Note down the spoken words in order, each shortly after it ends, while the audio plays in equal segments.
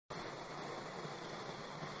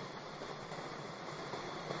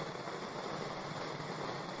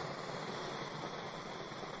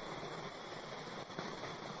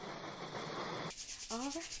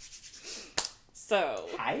So.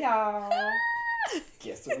 Hi, y'all.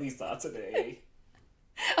 Guess what we saw today?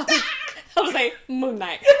 I was like, Moon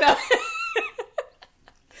Knight. No.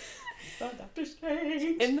 Saw Doctor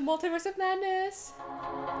Strange. In the Multiverse of Madness.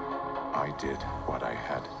 I did what I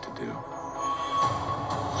had to do.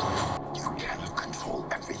 You cannot control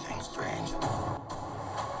everything, Strange.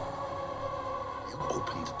 You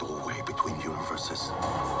opened the doorway between universes.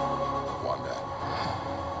 Wanda,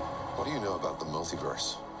 what do you know about the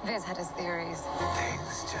multiverse? Viz had his theories.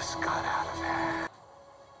 Things just got out of hand.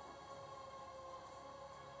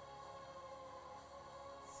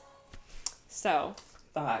 So.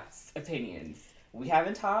 Thoughts, opinions. We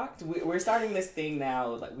haven't talked. We're starting this thing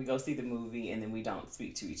now. Like, we go see the movie and then we don't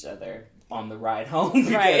speak to each other on the ride home.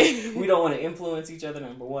 Because right. We don't want to influence each other,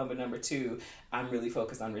 number one. But number two, I'm really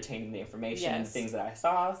focused on retaining the information and the things that I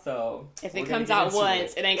saw. So if it comes out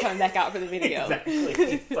once, it ain't coming back out for the video.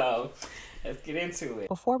 Exactly. So let's get into it.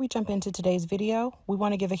 Before we jump into today's video, we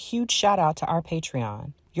want to give a huge shout out to our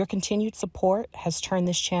Patreon. Your continued support has turned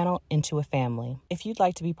this channel into a family. If you'd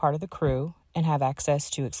like to be part of the crew and have access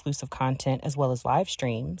to exclusive content as well as live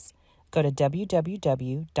streams, go to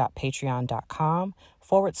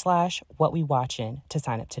www.patreon.com/whatwewatchin' to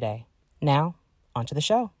sign up today. Now, on to the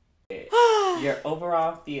show. Your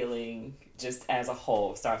overall feeling, just as a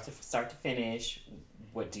whole, start to finish,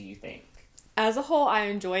 what do you think? As a whole, I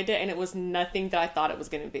enjoyed it, and it was nothing that I thought it was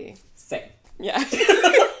going to be. Same. Yeah.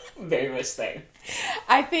 Very much same.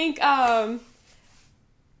 I think,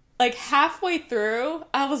 like, halfway through,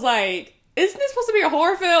 I was like, isn't this supposed to be a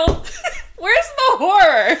horror film? Where's the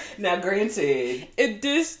horror? Now, granted, it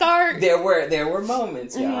did start. There were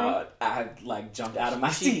moments, y'all. I like jumped out of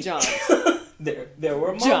my seat. There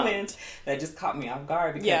were moments that just caught me off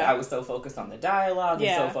guard because I was so focused on the dialogue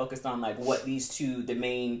and so focused on like what the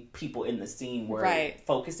main people in the scene were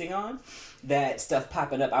focusing on. That stuff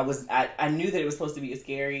popping up, I knew that it was supposed to be a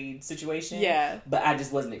scary situation. Yeah, but I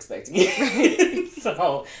just wasn't expecting it. Right.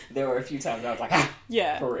 So there were a few times I was like,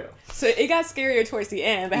 for real. So it got scarier towards the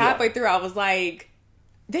end, but halfway through I was like,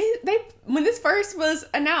 they when this first was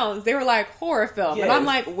announced, they were like horror film, and I'm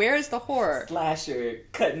like, where's the horror? Slasher,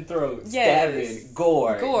 cutting throats, stabbing,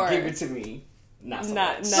 gore. Give it to me. Not so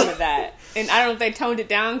much. None of that. And I don't know if they toned it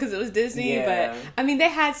down because it was Disney, but I mean, they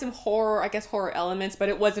had some horror elements, but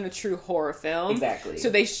it wasn't a true horror film. Exactly. So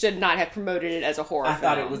they should not have promoted it as a horror film. I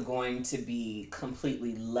thought it was going to be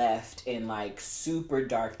completely left and like super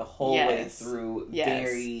dark the whole way through.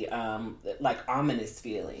 Very like ominous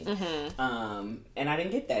feeling. Mm-hmm. And I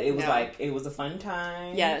didn't get that. It was like, it was a fun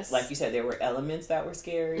time. Yes. Like you said, there were elements that were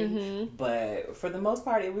scary, but for the most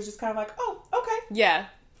part, it was just kind of like, oh, okay. Yeah.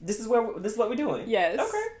 This is what we're doing. Yes.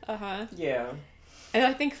 Okay. Yeah. And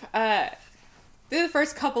I think through the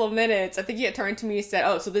first couple of minutes, I think he had turned to me and said,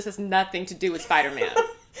 "Oh, so this has nothing to do with Spider-Man."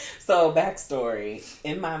 So backstory,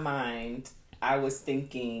 in my mind, I was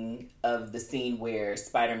thinking of the scene where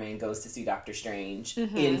Spider-Man goes to see Doctor Strange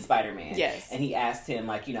in Spider-Man. Yes. And he asked him,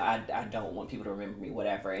 like, you know, I don't want people to remember me,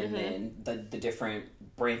 whatever. And then the different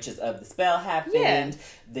branches of the spell happened. Yeah.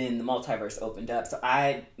 Then the multiverse opened up. So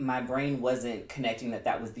my brain wasn't connecting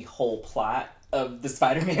that was the whole plot of the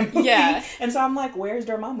Spider-Man movie. Yeah. And so I'm like, where's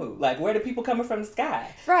Dormammu? Like, where are the people coming from the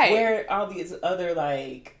sky? Right. Where are all these other,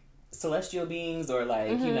 like, celestial beings or,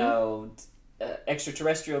 like, you know...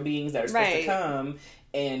 extraterrestrial beings that are supposed to come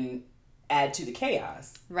and add to the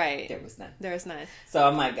chaos. Right. There was none. So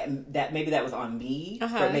I'm like, maybe that was on me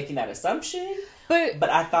for making that assumption.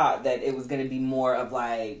 But I thought that it was going to be more of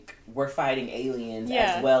like, we're fighting aliens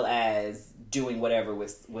as well as doing whatever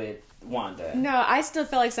with Wanda. No, I still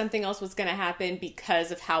felt like something else was going to happen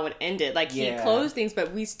because of how it ended. Like, he closed things,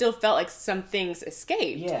 but we still felt like some things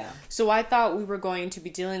escaped. Yeah. So I thought we were going to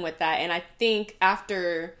be dealing with that. And I think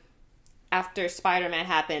after Spider-Man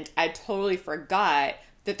happened, I totally forgot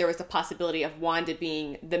that there was the possibility of Wanda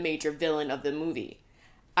being the major villain of the movie.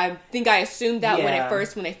 I think I assumed that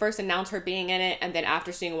when they first announced her being in it, and then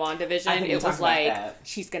after seeing WandaVision, it was like,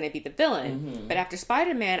 she's going to be the villain. Mm-hmm. But after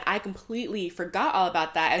Spider-Man, I completely forgot all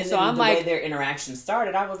about that. And so I'm like... the way their interaction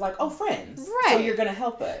started, I was like, oh, friends. Right. So you're going to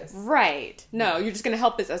help us. Right. No, you're just going to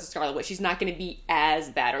help us as a Scarlet Witch. She's not going to be as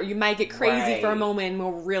bad. Or you might get crazy for a moment and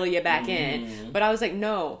we'll reel you back in. But I was like,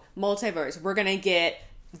 no, multiverse. We're going to get...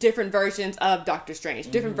 different versions of Doctor Strange,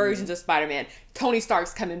 different versions of Spider-Man. Tony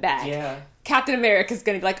Stark's coming back. Yeah. Captain America's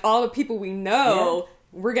going to be like all the people we know.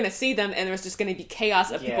 Yeah. We're going to see them, and there's just going to be chaos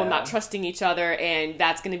of people not trusting each other, and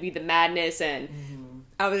that's going to be the madness. And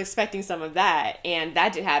I was expecting some of that, and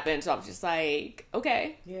that did happen. So I was just like,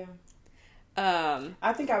 okay. Yeah.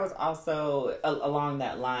 I think I was also along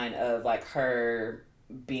that line of like her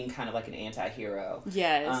being kind of like an anti-hero.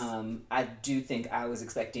 Yes. I do think I was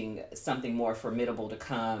expecting something more formidable to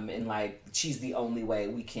come, and like, she's the only way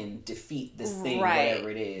we can defeat this thing, whatever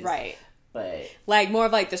it is. Right. But like more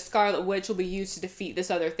of like the Scarlet Witch will be used to defeat this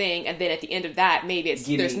other thing, and then at the end of that, maybe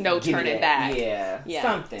there's no turning back. Yeah.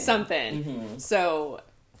 Something. Mm-hmm. So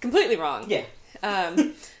completely wrong. Yeah.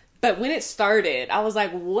 But when it started, I was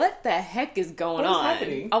like, "What the heck is going on?"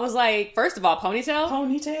 Happening? I was like, first of all,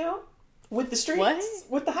 ponytail with the streaks, what?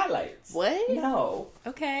 With the highlights. What? No.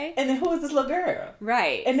 Okay. And then who is this little girl?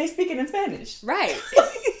 Right. And they speaking in Spanish. Right.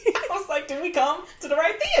 I was like, did we come to the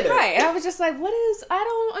right theater? Right. And I was just like, what is? I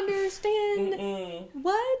don't understand.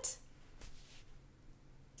 What?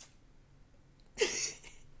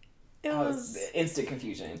 It was instant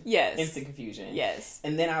confusion. Yes. Instant confusion. Yes.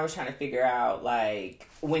 And then I was trying to figure out, like,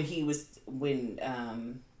 wasn't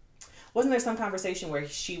there some conversation where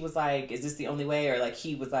she was like, is this the only way? Or like,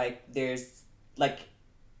 he was like, there's like,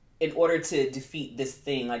 in order to defeat this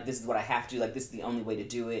thing, like, this is what I have to do, like, this is the only way to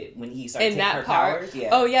do it, when he started taking her powers. Yeah.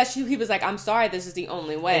 Oh, yeah, he was like, I'm sorry, this is the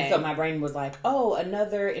only way. And so my brain was like, oh,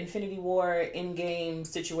 another Infinity War Endgame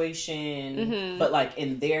situation, but, like,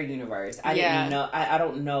 in their universe. I didn't know, I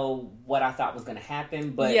don't know what I thought was going to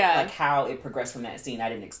happen, but, like, how it progressed from that scene, I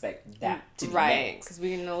didn't expect that to be right, because we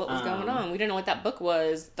didn't know what was going on. We didn't know what that book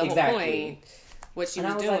was, the whole point, what she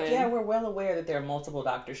was doing. Like, yeah, we're well aware that there are multiple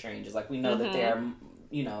Doctor Stranges. Like, we know that there are,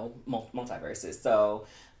 you know, multiverses. So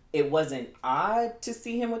it wasn't odd to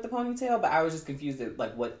see him with the ponytail, but I was just confused at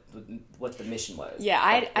like what the mission was.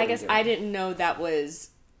 Yeah, I guess I didn't know that was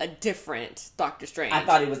a different Doctor Strange. I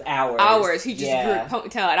thought it was ours. Ours. He just grew a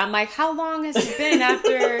ponytail, and I'm like, how long has it been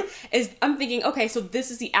after? I'm thinking, okay, so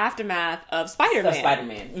this is the aftermath of Spider-Man.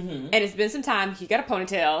 Mm-hmm. And it's been some time. He got a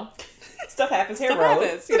ponytail. Stuff happens. Stuff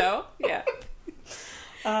happens, you know. Yeah.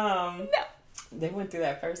 No. They went through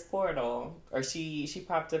that first portal, or she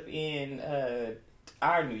popped up in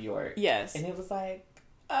our New York. Yes. And it was like,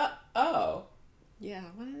 oh. Yeah.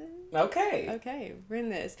 What? Okay, we're in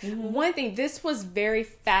this. Mm-hmm. One thing, this was very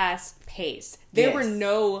fast paced. There were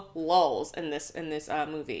no lulls in this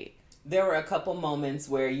movie. There were a couple moments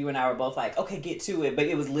where you and I were both like, okay, get to it, but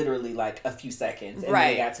it was literally like a few seconds, and then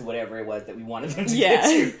they got to whatever it was that we wanted them to get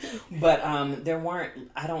to. But there weren't,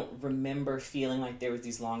 I don't remember feeling like there was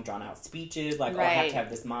these long drawn out speeches, like, oh, I have to have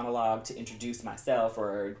this monologue to introduce myself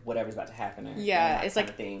or whatever's about to happen. Or, it's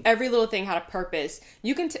like every little thing had a purpose.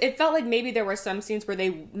 It felt like maybe there were some scenes where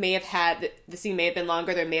they may have had, the scene may have been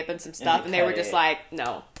longer, there may have been some stuff, and they were just like,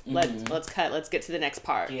 no, let's cut, let's get to the next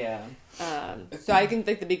part. Yeah. So I can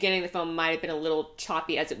think the beginning of the film might have been a little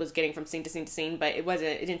choppy as it was getting from scene to scene to scene, but it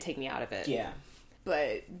didn't take me out of it. Yeah.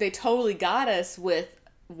 But they totally got us with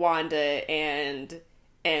Wanda and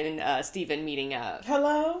Steven meeting up.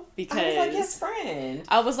 Hello? Because I was like his friend.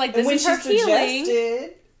 I was like, this is her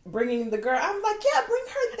healing. Bringing the girl, I was like, yeah, bring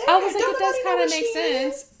her there. I was like, it does kind of make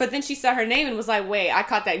sense. But then she saw her name and was like, wait, I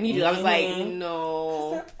caught that immediately. I was like,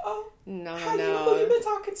 no. Said, no. Who you been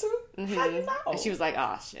talking to? Mm-hmm. How you know? And she was like,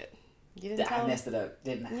 oh, shit. You didn't tell I messed it up,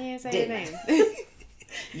 didn't I? You didn't say your name.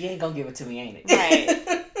 You ain't gonna give it to me, ain't it? Right.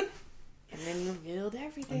 And then revealed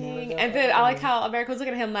everything. And then I like how America was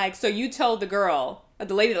looking at him like, so you told the girl,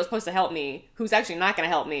 the lady that was supposed to help me, who's actually not going to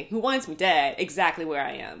help me, who wants me dead, exactly where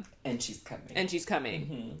I am. And she's coming.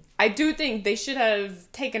 Mm-hmm. I do think they should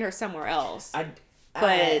have taken her somewhere else.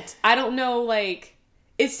 But I don't know, like,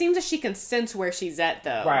 it seems that she can sense where she's at,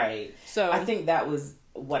 though. Right. So I think that was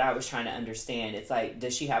what I was trying to understand. It's like,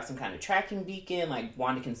 does she have some kind of tracking beacon? Like,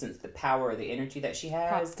 Wanda can sense the power or the energy that she has?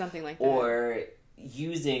 Probably something like that. Or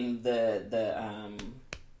using the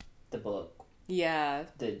book. Yeah.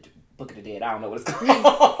 The Book of the Dead. I don't know what it's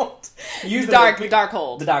called. The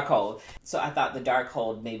Darkhold. The Darkhold. So I thought the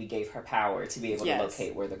Darkhold maybe gave her power to be able to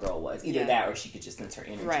locate where the girl was. Either that or she could just sense her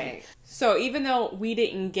energy. Right. So even though we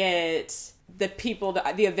didn't get the people,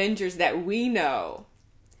 the Avengers that we know,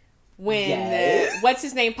 when what's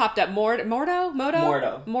his name popped up,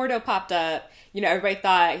 Mordo popped up, you know, everybody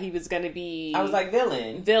thought he was going to be, I was like,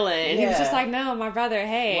 villain. And he was just like, no, my brother,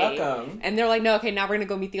 hey. Welcome. And they're like, no, okay, now we're going to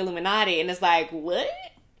go meet the Illuminati. And it's like, what?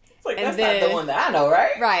 It's like, that's not the one that I know,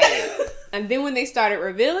 right? Right. And then when they started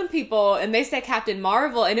revealing people and they said Captain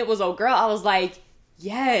Marvel and it was old girl, I was like,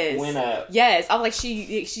 yes. Went up. Yes. I was like,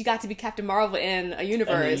 she got to be Captain Marvel in a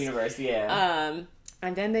universe. In a universe, yeah.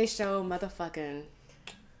 And then they show motherfucking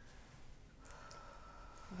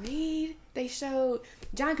Reed. They showed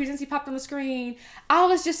John Krasinski popped on the screen. I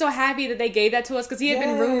was just so happy that they gave that to us because he had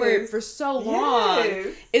been rumored for so long.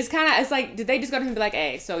 It's like, did they just go to him and be like,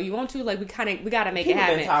 hey, so you want to? Like, we got to make it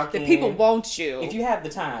happen. The people want you. If you have the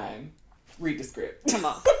time, read the script. Come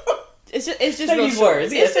on. It's just real short.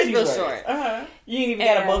 It's just real short. You ain't even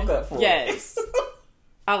got a book up for it. Yes.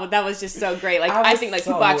 That was just so great. Like I think like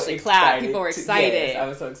people actually clapped. People were excited. Yes, I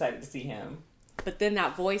was so excited to see him. But then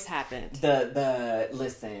that voice happened. The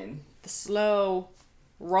slow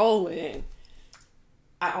rolling.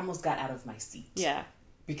 I almost got out of my seat. Yeah.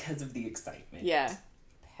 Because of the excitement. Yeah.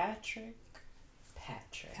 Patrick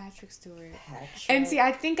Stewart. And see,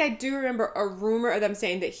 I think I do remember a rumor of them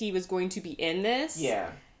saying that he was going to be in this.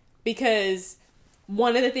 Yeah. Because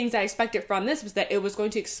one of the things I expected from this was that it was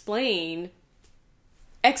going to explain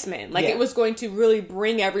X-Men. Like, it was going to really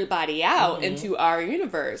bring everybody out into our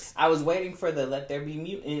universe. I was waiting for the "Let there be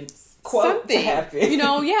mutants" quote to happen.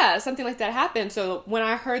 Something like that happened. So when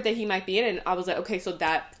I heard that he might be in it, I was like, okay, so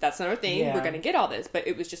that's another thing. Yeah. We're going to get all this. But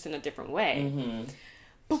it was just in a different way. Mm-hmm.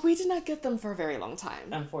 But we did not get them for a very long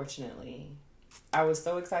time. Unfortunately. I was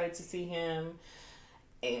so excited to see him.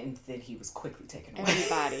 And then he was quickly taken away.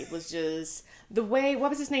 Everybody was just... The way... What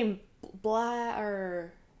was his name? Blah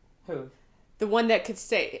or... Who? The one that could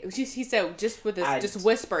say... He said just with this... Just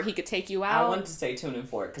whisper, he could take you out. I wanted to say tune in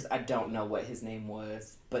for it because I don't know what his name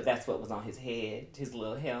was. But that's what was on his head. His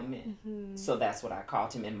little helmet. Mm-hmm. So that's what I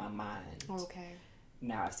called him in my mind. Okay.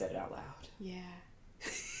 Now I've said it out loud. Yeah.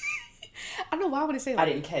 I don't know why I would say I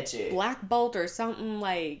didn't catch it. Black Bolt or something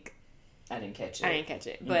like... I didn't catch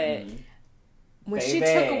it. But when she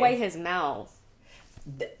took away his mouth...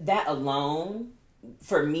 that alone,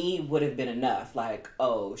 for me, would have been enough. Like,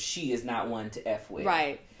 oh, she is not one to F with.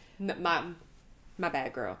 Right. My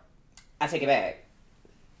bad, girl. I take it back.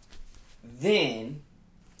 Then,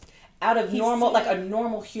 out of a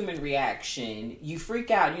normal human reaction, you freak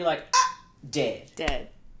out and you're like, dead.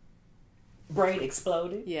 Brain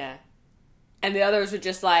exploded. Yeah. And the others were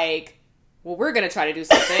just like, well, we're going to try to do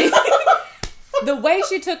something. The way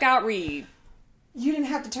she took out Reed. You didn't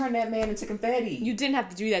have to turn that man into confetti. You didn't have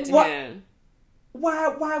to do that to him.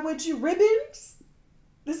 Why would you? Ribbons?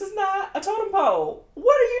 This is not a totem pole.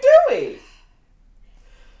 What are you doing?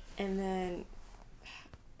 And then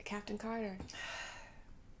Captain Carter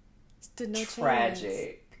stood no chance.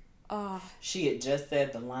 Tragic. Oh. She had just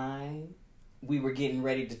said the line. We were getting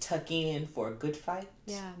ready to tuck in for a good fight.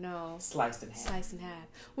 Yeah, no. Sliced in half.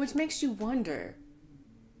 Which makes you wonder.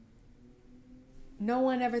 No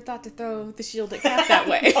one ever thought to throw the shield at Cap that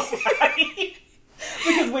way. Right?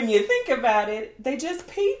 Because when you think about it, they just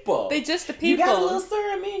people. You got a little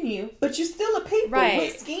serum in you, but you're still a people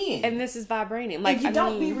with skin. And this is vibranium. Like, you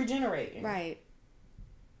don't be regenerating. Right.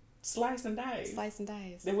 Slice and dice.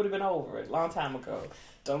 They would have been over a long time ago.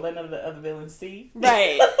 Don't let none of the other villains see.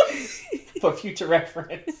 Right. For future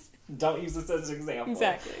reference. Don't use this as an example.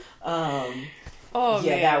 Exactly. Man.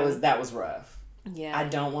 That was rough. Yeah. I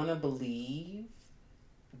don't want to believe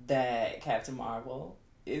that Captain Marvel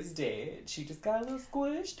is dead. She just got a little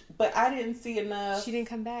squished. But I didn't see enough. She didn't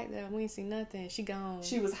come back though. We ain't see nothing. She gone.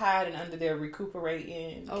 She was hiding under there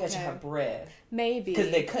recuperating, catching her breath. Maybe.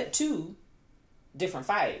 Because they cut to different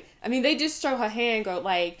fight. I mean, they just show her hand go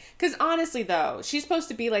like... Because honestly, though, she's supposed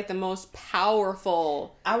to be like the most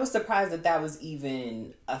powerful... I was surprised that was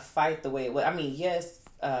even a fight the way it was. I mean, yes...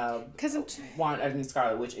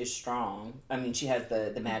 Scarlet Witch is strong. I mean, she has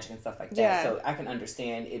the magic and stuff like that. Yeah. So I can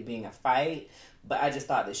understand it being a fight. But I just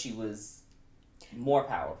thought that she was more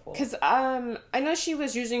powerful. Because I know she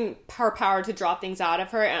was using her power to draw things out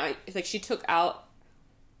of her. And she took out...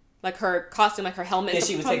 like her costume, like her helmet. Yeah,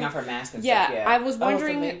 she was taking off her mask and stuff. Yeah, I was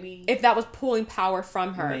wondering if that was pulling power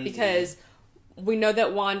from her. Maybe. Because we know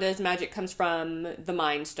that Wanda's magic comes from the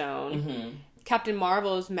Mind Stone. Mm-hmm. Captain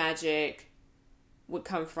Marvel's magic would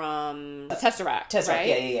come from the Tesseract,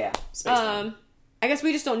 right? Yeah. Space I guess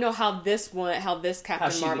we just don't know how this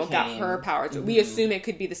Captain Marvel got her powers. Mm-hmm. We assume it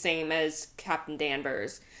could be the same as Captain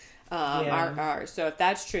Danvers. So if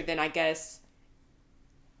that's true, then I guess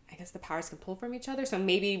the powers can pull from each other. So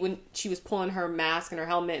maybe when she was pulling her mask and her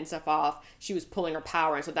helmet and stuff off, she was pulling her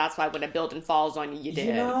power. And so that's why when a building falls on you, you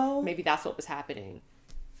did. Maybe that's what was happening.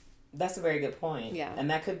 That's a very good point. Yeah.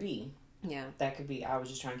 And that could be. Yeah. That could be. I was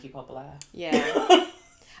just trying to keep hope alive. Yeah.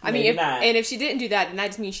 I mean, if she didn't do that, then that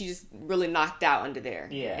just means she just really knocked out under there.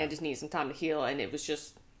 Yeah. And just needed some time to heal. And it was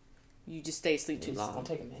just, you just stay asleep too long. It's going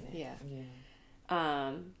to take a minute.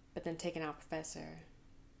 Yeah. But then taking out Professor...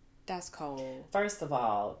 That's cold. First of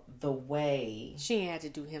all, the way... She ain't had to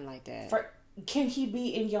do him like that. Can he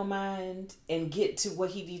be in your mind and get to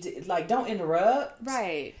what he needs to... Like, don't interrupt.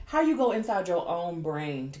 Right. How you go inside your own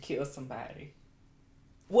brain to kill somebody?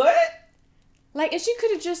 What? Like, and she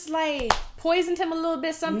could have just, like, poisoned him a little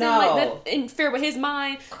bit, something like that, interfere with his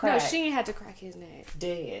mind. Crack. No, she ain't had to crack his neck.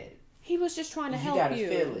 Dead. He was just trying to help you. You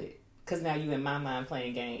gotta feel it. Because now you in my mind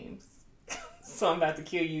playing games. So I'm about to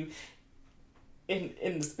kill you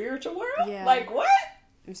in the spiritual world? Yeah. Like, what?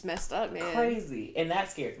 It's messed up, man. Crazy. And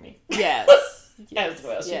that scared me. Yes. As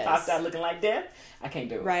well. She popped out looking like death. I can't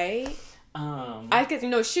do it. Right? I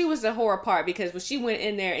guess, she was the horror part, because when she went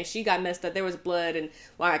in there and she got messed up, there was blood, and,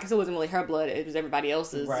 well, I guess it wasn't really her blood, it was everybody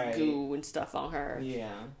else's goo and stuff on her.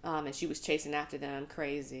 Yeah. And she was chasing after them.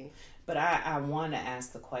 Crazy. But I want to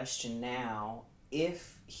ask the question now,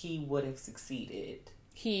 if he would have succeeded...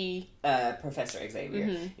 Professor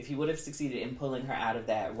Xavier, if he would have succeeded in pulling her out of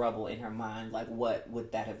that rubble in her mind, like, what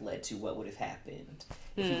would that have led to? What would have happened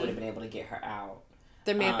if he would have been able to get her out?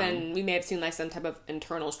 There may have been, we may have seen, like, some type of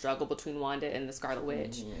internal struggle between Wanda and the Scarlet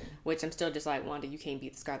Witch, which I'm still just like, Wanda, you can't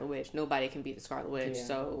beat the Scarlet Witch. Nobody can beat the Scarlet Witch,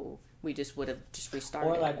 so we just would have just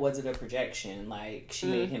restarted. Or, like, was it a projection? Like, she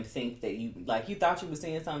made him think that you thought you were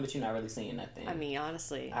seeing something, but you're not really seeing nothing. I mean,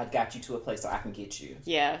 honestly. I got you to a place so I can get you.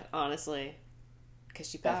 Yeah, honestly. Because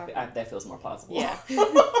she powerful. That feels more plausible. Yeah.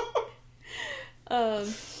 I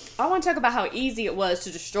want to talk about how easy it was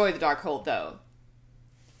to destroy the Darkhold, though.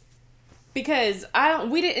 Because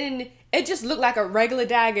it just looked like a regular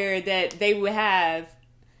dagger that they would have.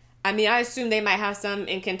 I mean, I assume they might have some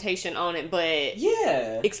incantation on it, but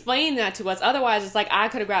explain that to us. Otherwise, it's like I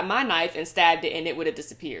could have grabbed my knife and stabbed it and it would have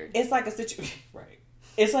disappeared. It's like a situation, right?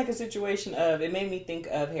 It's like a situation of, it made me think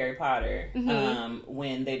of Harry Potter,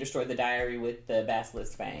 when they destroyed the diary with the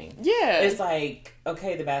basilisk fang. Yeah. It's like,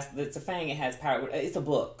 okay, it's a fang, it has power. It's a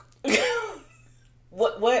book.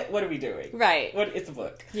 What are we doing? Right. It's a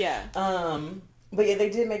book. Yeah. But yeah, they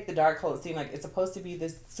did make the Darkhold seem like it's supposed to be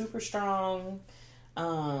this super strong,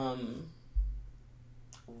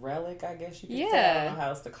 relic, I guess you could say. I don't know how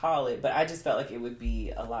else to call it, but I just felt like it would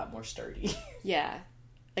be a lot more sturdy. Yeah.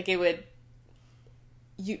 Like it would...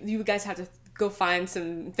 You guys have to go find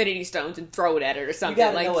some Infinity Stones and throw it at it or something.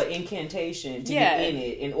 You gotta know an incantation to get in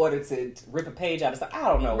it in order to rip a page out of something. I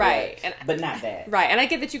don't know what, but not that. Right, and I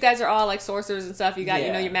get that you guys are all like sorcerers and stuff. You got,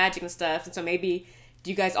 your magic and stuff, and so maybe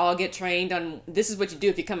do you guys all get trained on, this is what you do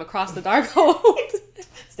if you come across the Darkhold?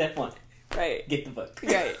 Step 1. Right. Get the book.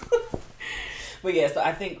 Right. But yeah, so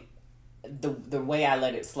I think the way I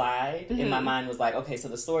let it slide in my mind was like, okay, so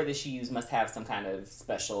the sword that she used must have some kind of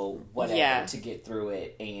special whatever to get through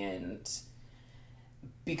it, and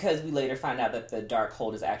because we later find out that the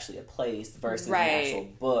Darkhold is actually a place versus an actual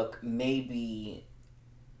book, maybe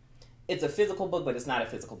it's a physical book, but it's not a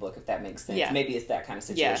physical book, if that makes sense. Yeah. Maybe it's that kind of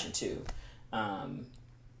situation too. I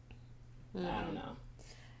don't know.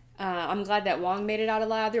 I'm glad that Wong made it out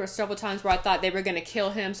alive. There were several times where I thought they were going to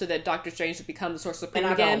kill him so that Doctor Strange would become the Sorcerer Supreme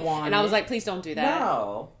again. And I was like, please don't do that.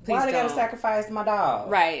 No. Please Why they got to sacrifice my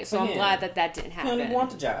dog? Right. So I'm glad that didn't happen. He don't even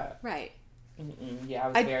want the job. Right. Yeah, I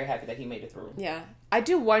was very happy that he made it through. Yeah. I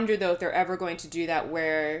do wonder, though, if they're ever going to do that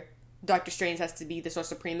where Doctor Strange has to be the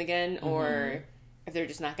Sorcerer Supreme again, or if they're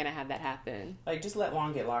just not going to have that happen. Like, just let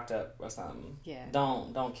Wong get locked up or something. Yeah.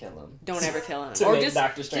 Don't kill him. Don't ever kill him. Or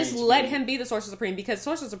just let him be the Sorcerer Supreme, because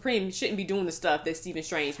Sorcerer Supreme shouldn't be doing the stuff that Stephen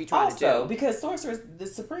Strange be trying to do. Also, because the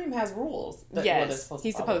Supreme has rules.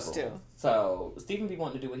 He's supposed to. So, Stephen be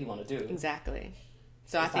wanting to do what he want to do. Exactly.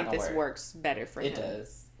 So I think this works better for him.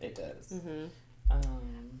 It does.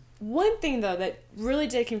 One thing, though, that really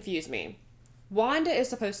did confuse me. Wanda is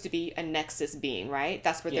supposed to be a Nexus being, right?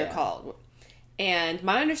 That's what they're called. And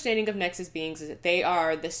my understanding of Nexus beings is that they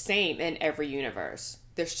are the same in every universe.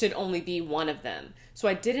 There should only be one of them. So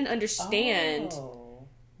I didn't understand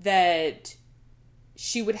that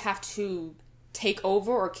she would have to take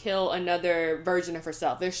over or kill another version of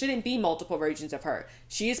herself. There shouldn't be multiple versions of her.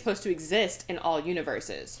 She is supposed to exist in all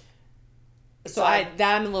universes. So I'm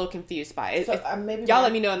a little confused by it. Y'all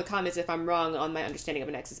let me know in the comments if I'm wrong on my understanding of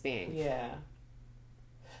a Nexus being. Yeah.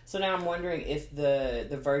 So now I'm wondering if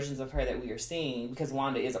the versions of her that we are seeing, because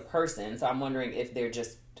Wanda is a person, so I'm wondering if they're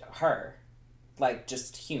just her. Like,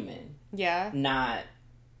 just human. Yeah. Not,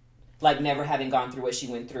 like, never having gone through what she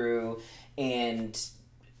went through, and...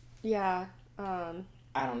 Yeah. I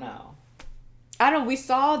don't know. We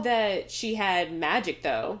saw that she had magic,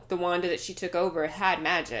 though. The Wanda that she took over had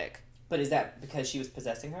magic. But is that because she was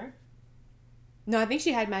possessing her? No, I think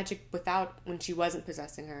she had magic when she wasn't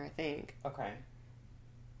possessing her, I think. Okay.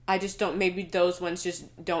 I just don't, maybe those ones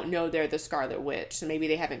just don't know they're the Scarlet Witch, so maybe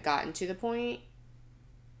they haven't gotten to the point.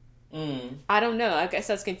 I don't know. I guess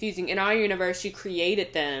that's confusing. In our universe, she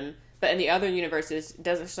created them, but in the other universes, it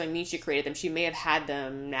doesn't necessarily mean she created them. She may have had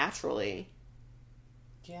them naturally.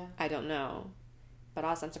 Yeah. I don't know. But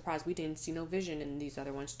also, I'm surprised we didn't see no Vision in these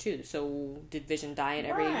other ones, too. So, did Vision die in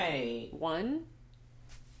every one?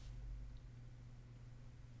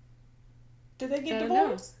 Did they get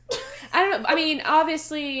divorced? I don't know. I mean,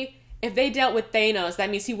 obviously, if they dealt with Thanos, that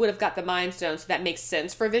means he would have got the Mind Stone, so that makes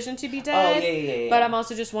sense for Vision to be dead. Oh, yeah. But I'm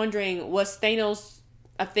also just wondering, was Thanos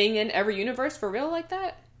a thing in every universe for real like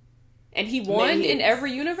that? And he won in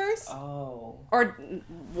every universe? Oh. Or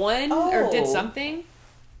won or did something?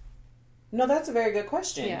 No, that's a very good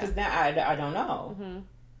question. Because now I don't know. Mm-hmm.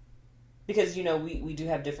 Because, you know, we do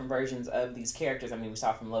have different versions of these characters. I mean, we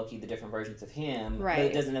saw from Loki the different versions of him. Right. But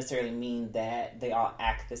it doesn't necessarily mean that they all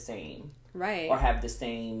act the same. Right. Or have the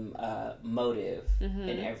same motive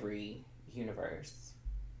in every universe.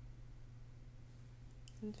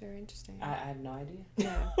 That's very interesting. I have no idea.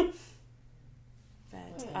 Yeah.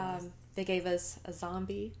 But they gave us a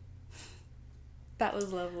zombie. That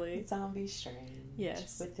was lovely. Zombie Strange.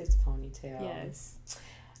 Yes. With his ponytail. Yes.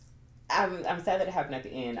 I'm sad that it happened at the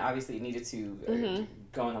end. Obviously, it needed to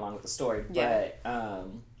going along with the story. But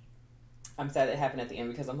I'm sad that it happened at the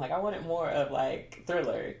end because I'm like, I wanted more of like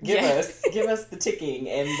Thriller. Give us the ticking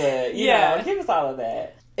and the you know, give us all of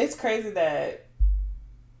that. It's crazy that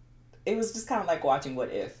it was just kind of like watching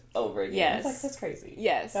What If over again. Yes. It's like, that's crazy.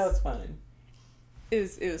 Yes. That was fun. It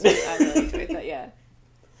was fun. I really enjoyed that, yeah.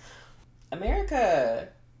 America.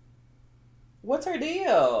 What's her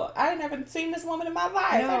deal? I never seen this woman in my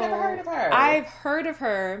life. No, I never heard of her. I've heard of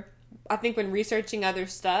her, I think, when researching other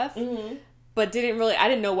stuff, but I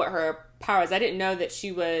didn't know what her power was. I didn't know that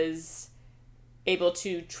she was able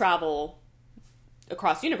to travel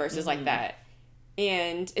across universes like that.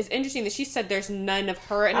 And it's interesting that she said there's none of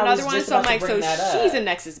her in another one. So I'm like, so she's a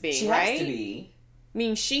Nexus being, she right? She has to be. I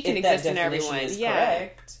mean, she can exist in everyone. Is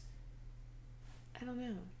correct. I don't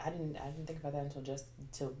know. I didn't think about that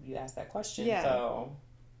until you asked that question. Yeah. So.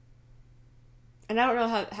 And I don't know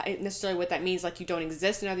how necessarily what that means. Like, you don't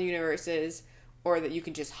exist in other universes, or that you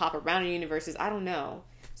can just hop around in universes. I don't know.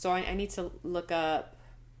 So I need to look up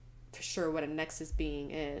for sure what a Nexus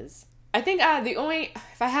being is. I think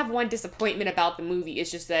if I have one disappointment about the movie,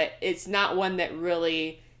 it's just that it's not one that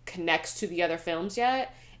really connects to the other films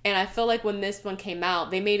yet. And I feel like when this one came out,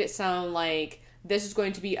 they made it sound like this is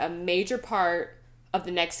going to be a major part of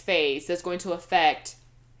the next phase that's going to affect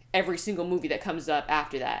every single movie that comes up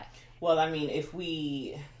after that. Well, I mean,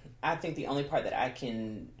 I think the only part that I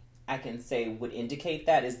can say would indicate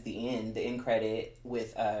that is the end credit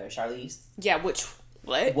with Charlize. Yeah,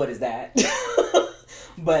 what is that?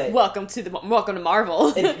 But welcome to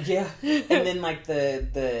Marvel. Yeah, and then like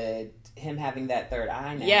the him having that third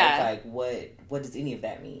eye now. Yeah, it's like what does any of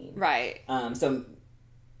that mean? Right. So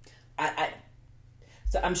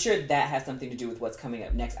I'm sure that has something to do with what's coming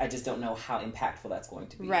up next. I just don't know how impactful that's going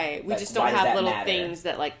to be. Right. We just don't have little things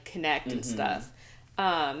that like connect and stuff.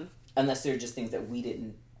 Unless they're just things that we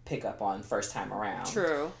didn't pick up on first time around.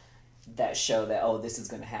 True. That show that, this is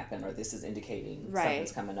going to happen, or this is indicating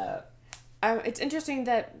something's coming up. It's interesting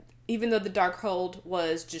that even though the Darkhold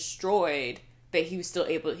was destroyed, that he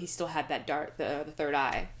still had that the third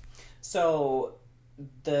eye. So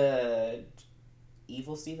the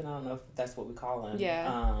evil Stephen, I don't know if that's what we call him.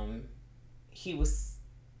 Yeah. He was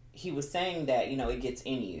saying that, it gets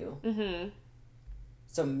in you. Mm-hmm.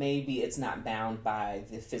 So maybe it's not bound by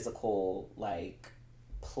the physical,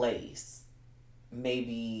 place.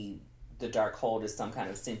 Maybe the Darkhold is some kind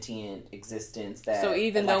of sentient existence that... So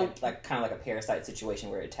even though... kind of like a parasite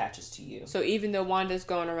situation where it attaches to you. So even though Wanda's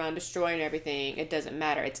going around destroying everything, it doesn't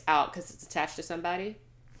matter. It's out because it's attached to somebody?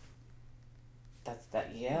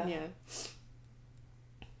 Yeah. Yeah.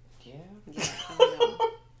 Yeah. Yeah, I don't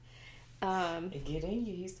know. It get in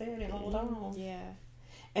you, he said it. Hold on. Yeah.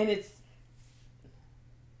 And it's...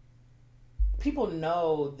 People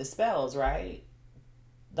know the spells, right?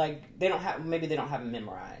 They don't have them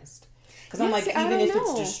memorized. Because I'm even if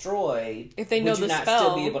it's destroyed, if they know would you the not spell,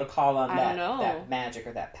 still be able to call on that magic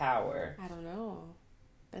or that power? I don't know.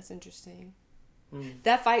 That's interesting.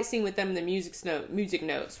 That fight scene with them in the music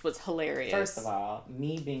notes was hilarious. First of all,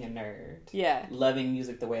 me being a nerd, loving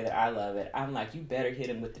music the way that I love it, I'm like, you better hit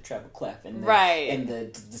him with the treble clef and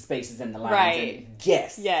the spaces and the lines. Right. And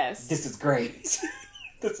yes, this is great.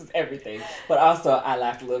 This is everything. But also, I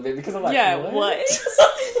laughed a little bit because I'm like, what?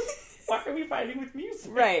 Why are we fighting with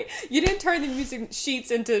music? Right. You didn't turn the music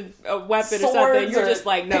sheets into a weapon or something. You're just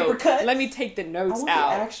like, no, let me take the notes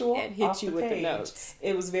out and hit you with the notes.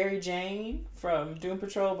 It was very Jane from Doom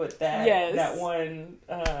Patrol, but that one,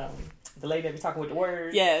 the lady that was talking with the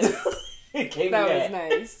words. Yes. That was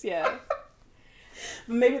nice, yeah.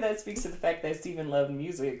 But maybe that speaks to the fact that Stephen loved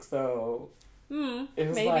music, so... it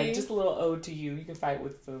was maybe. Just a little ode to you. You can fight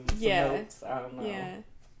with some notes. I don't know. Yeah.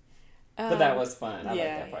 But that was fun. I like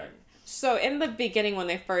that part. So in the beginning when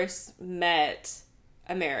they first met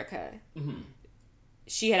America,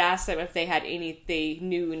 she had asked him if they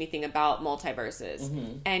knew anything about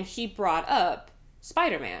multiverses. And he brought up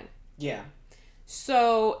Spider-Man. Yeah.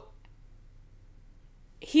 So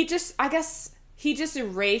he just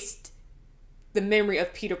erased the memory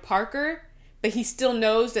of Peter Parker, but he still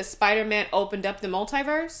knows that Spider-Man opened up the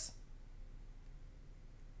multiverse.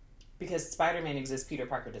 Because Spider-Man exists, Peter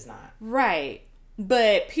Parker does not. Right.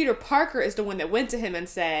 But Peter Parker is the one that went to him and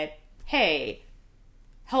said, hey,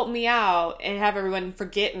 help me out and have everyone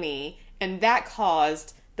forget me. And that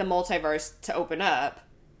caused the multiverse to open up.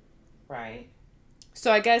 Right.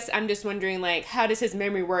 So I guess I'm just wondering, like, how does his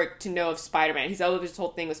memory work to know of Spider-Man? He's over this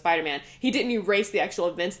whole thing with Spider-Man. He didn't erase the actual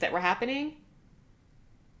events that were happening?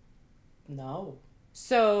 No.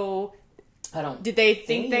 So... I don't. Did they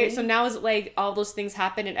think that? So now is it like all those things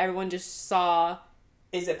happened and everyone just saw?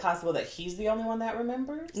 Is it possible that he's the only one that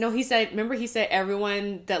remembers? No, he said. Remember, he said,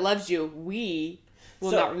 "Everyone that loves you, we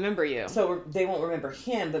will not remember you." So they won't remember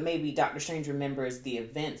him, but maybe Doctor Strange remembers the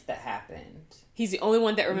events that happened. He's the only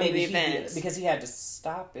one that remembers the events because he had to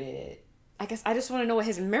stop it. I guess I just want to know what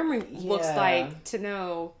his memory looks like to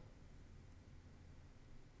know.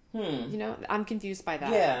 You know, I'm confused by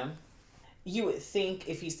that. Yeah. You would think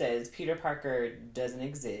if he says Peter Parker doesn't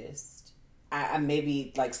exist, I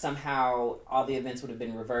maybe like somehow all the events would have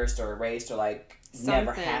been reversed or erased or like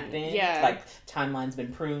never happened. Yeah. Like timeline's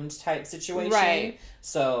been pruned type situation. Right.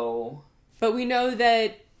 So. But we know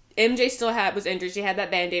that MJ still was injured. She had that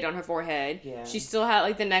Band-Aid on her forehead. Yeah. She still had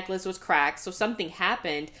like the necklace was cracked. So something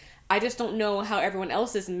happened. I just don't know how everyone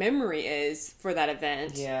else's memory is for that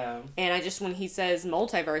event. Yeah. And I just, when he says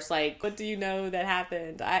multiverse, like, what do you know that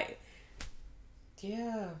happened?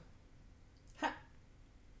 Yeah.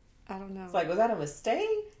 I don't know. It's like, was that a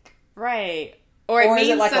mistake? Right. Or is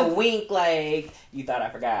it like a wink, like, you thought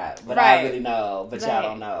I forgot, but I really know, but y'all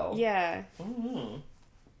don't know. Yeah.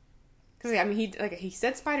 Because, I mean, he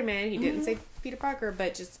said Spider-Man, he didn't say Peter Parker,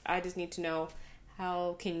 but I just need to know,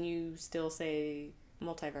 how can you still say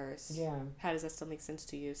multiverse? Yeah. How does that still make sense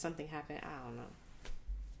to you? Something happened, I don't know.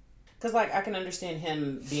 Because, like, I can understand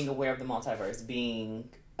him being aware of the multiverse, being,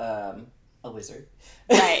 a wizard.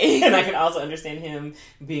 Right. And I can also understand him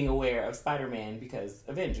being aware of Spider-Man because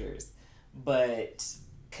Avengers. But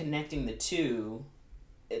connecting the two,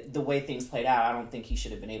 the way things played out, I don't think he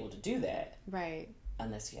should have been able to do that. Right.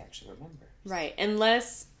 Unless he actually remembers. Right.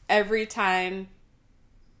 Unless every time,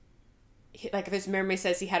 like if his memory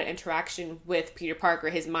says he had an interaction with Peter Parker,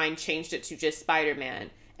 his mind changed it to just Spider-Man.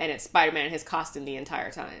 And it's Spider-Man in his costume the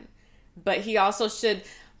entire time. But he also should...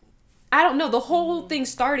 I don't know. The whole thing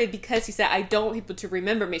started because he said, I don't want people to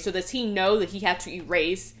remember me. So does he know that he had to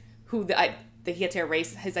erase that he had to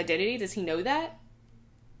erase his identity? Does he know that?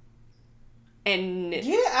 And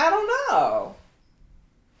yeah, I don't know.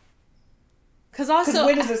 Because also,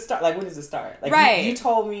 when does it start? Like, when does it start? Like, right. You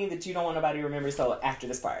told me that you don't want nobody to remember, so after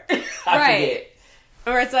this part, I forget.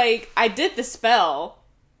 Or it's like, I did the spell.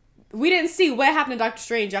 We didn't see what happened to Doctor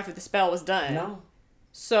Strange after the spell was done. No.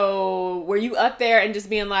 So were you up there and just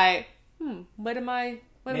being like, what am I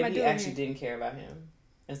doing? Maybe he actually didn't care about him,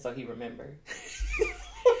 and so he remembered.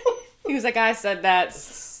 He was like, I said that,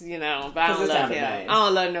 but I don't love him. Nice. I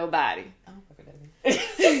don't love nobody.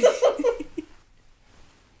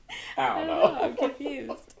 I don't know. I'm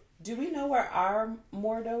confused. Do we know where our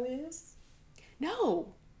Mordo is?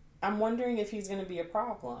 No. I'm wondering if he's going to be a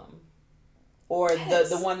problem. Or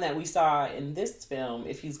the one that we saw in this film,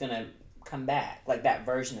 if he's going to come back. Like that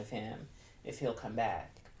version of him, if he'll come back.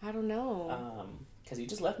 I don't know. Because you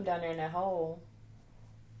just left him down there in that hole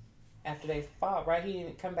after they fought, right? He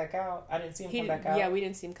didn't come back out. I didn't see him come back out. Yeah, we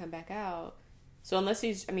didn't see him come back out. So unless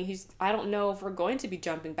I don't know if we're going to be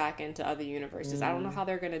jumping back into other universes. I don't know how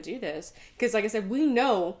they're going to do this. Because like I said, we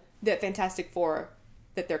know that Fantastic Four,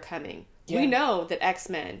 that they're coming. Yeah. We know that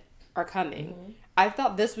X-Men are coming. Mm-hmm. I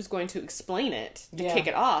thought this was going to explain it, to kick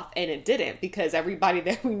it off, and it didn't. Because everybody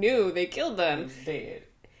that we knew, they killed them. He's dead.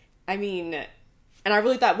 I mean... And I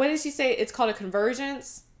really thought, what did she say? It's called a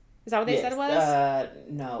convergence? Is that what they said it was?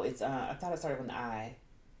 No, it's, I thought it started with an I.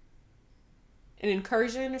 An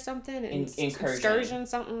incursion or something? Excursion,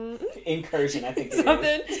 something? Incursion, I think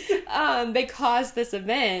it is. They caused this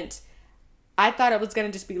event. I thought it was going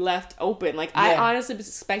to just be left open. Like, I honestly was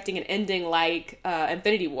expecting an ending like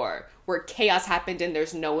Infinity War, where chaos happened and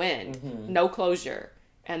there's no end, no closure.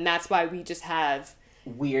 And that's why we just have...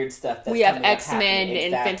 weird stuff that's we have X-Men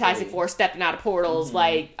and Fantastic Four stepping out of portals,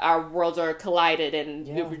 like our worlds are collided and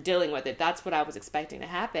we're dealing with it. That's what I was expecting to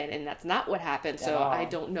happen, and that's not what happened. So I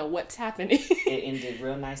don't know what's happening. It ended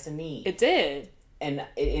real nice and neat. It did. And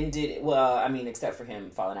it ended, well, I mean, except for him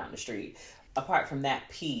falling out in the street. Apart from that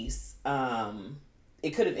piece,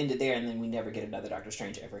 it could have ended there, and then we never get another Doctor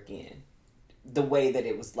Strange ever again. The way that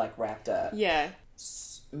it was like wrapped up. Yeah.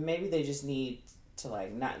 Maybe they just need to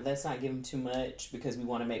like let's not give them too much because we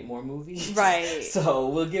want to make more movies. Right. So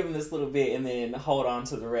we'll give them this little bit and then hold on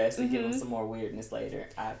to the rest and give them some more weirdness later.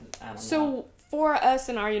 I don't know. So for us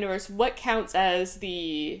in our universe, what counts as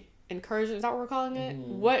the incursion? Is that what we're calling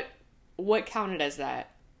it? What counted as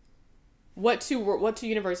that? What two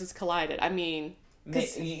universes collided? I mean,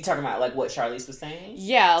 you talking about like what Charlize was saying?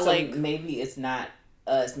 Yeah, so like maybe it's not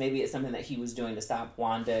us. Maybe it's something that he was doing to stop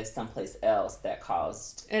Wanda someplace else that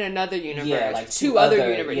caused in another universe. Yeah, like two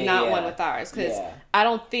other universes, not one with ours. Because I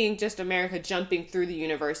don't think just America jumping through the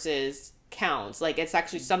universes counts. Like it's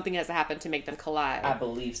actually something has to happen to make them collide. I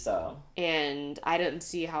believe so. And I didn't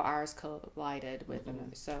see how ours collided with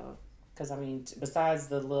them. So, because I mean, besides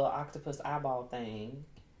the little octopus eyeball thing,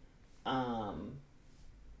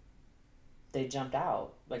 they jumped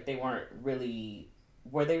out. Like they weren't really.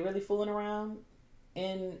 Were they really fooling around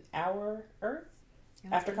in our Earth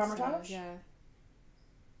after Kamar-Taj? So, yeah.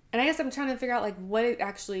 And I guess I'm trying to figure out like what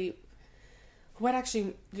actually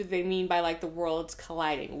do they mean by like the worlds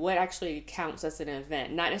colliding? What actually counts as an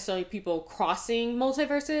event? Not necessarily people crossing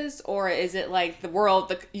multiverses, or is it like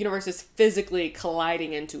the universe is physically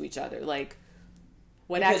colliding into each other? Like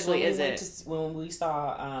what actually is it? When we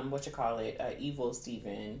saw Evil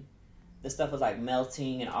Steven, the stuff was like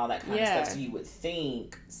melting and all that kind of stuff. So you would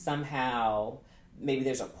think somehow maybe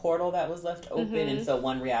there's a portal that was left open, and so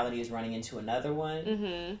one reality is running into another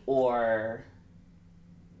one, or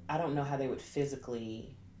I don't know how they would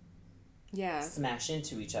physically smash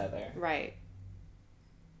into each other. Right.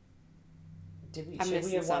 Should we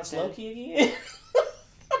have watched Loki again?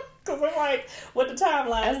 Because I'm like, what the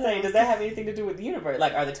timelines say? Does that have anything to do with the universe?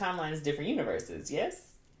 Like, are the timelines different universes?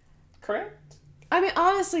 Yes? Correct? I mean,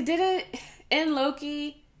 honestly, in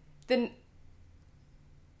Loki, then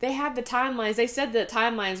they had the timelines. They said the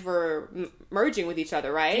timelines were merging with each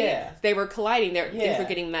other, right? Yeah. They were colliding. Things were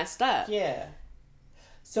getting messed up. Yeah.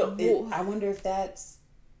 So I wonder if that's.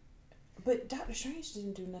 But Doctor Strange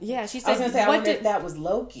didn't do nothing. Yeah, she said. I was gonna say, I wonder if that was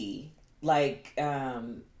Loki, like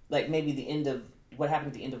maybe the end of what happened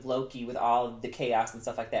at the end of Loki with all of the chaos and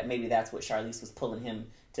stuff like that. Maybe that's what Charlize was pulling him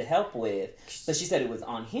to help with. But she said it was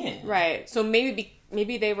on him, right? So maybe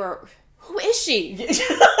they were. Who is she?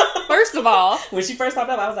 First of all, when she first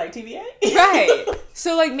popped up, I was like, TVA, right?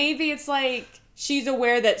 So like maybe it's like. She's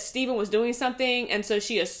aware that Steven was doing something, and so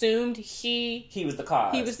she assumed he was the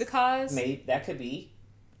cause. He was the cause? Maybe that could be.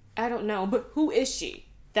 I don't know, but who is she?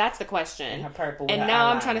 That's the question. And her purple. And now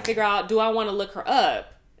I'm trying to figure out, do I want to look her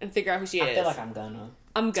up and figure out who she is? I feel like I'm gonna.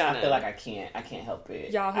 I feel like I can't help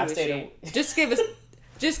it. Y'all, who is she? Just give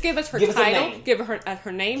us her title. Give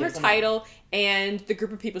her name, her title, and the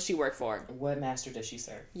group of people she worked for. What master does she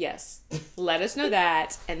serve? Yes. Let us know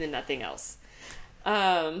that, and then nothing else.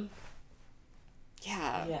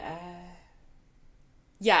 Yeah.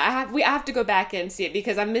 I have to go back and see it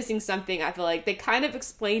because I'm missing something. I feel like they kind of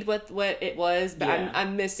explained what it was, but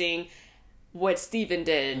I'm missing what Steven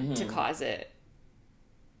did to cause it.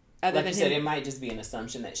 Like you said, it might just be an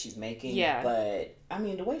assumption that she's making. Yeah. But, I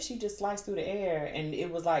mean, the way she just sliced through the air and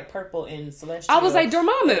it was like purple and celestial. I was like,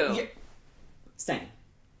 Dormammu. Yeah. Same.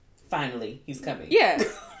 Finally, he's coming. Yeah.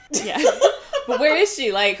 Yeah. But where is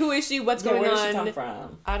she? Like, who is she? What's going on? Where does she come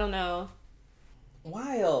from? I don't know.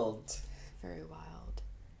 Wild. Very wild.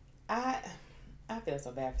 I feel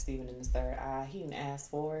so bad for Steven in his third eye. He didn't ask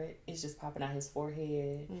for it. It's just popping out his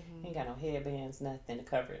forehead. He ain't got no headbands, nothing to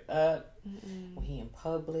cover it up. When he in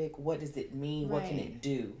public, what does it mean? Right. What can it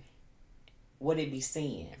do? What it be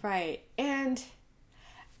seeing? Right. And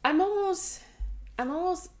I'm almost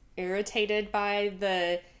irritated by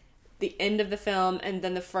the end of the film and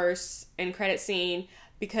then the first end credit scene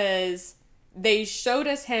because they showed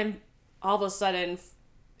us him all of a sudden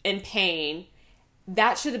in pain.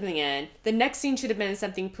 That should have been the end. The next scene should have been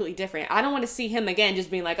something completely different. I don't want to see him again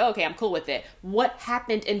just being like, oh, okay, I'm cool with it. What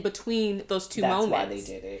happened in between those two moments? That's why they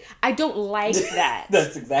did it. I don't like that.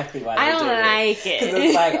 That's exactly why they did it. I don't like it. Because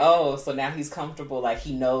it's like, oh, so now he's comfortable. Like,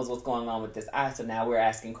 he knows what's going on with this eye. So now we're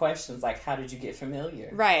asking questions like, how did you get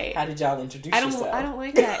familiar? Right. How did y'all introduce yourself? I don't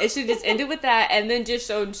like that. It should just ended with that and then just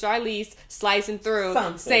showed Charlize slicing through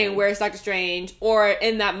saying, where's Doctor Strange? Or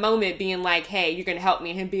in that moment being like, hey, you're going to help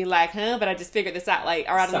me. And him being like, huh? But I just figured this out. Like,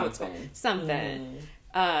 or I don't know what's going on. Something.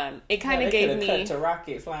 It kind of gave me cut to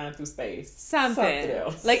Rocket flying through space. Something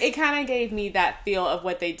else. Like, it kind of gave me that feel of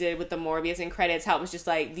what they did with the Morbius in credits. How it was just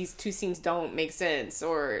like, these two scenes don't make sense,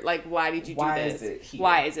 or like, why did you do this?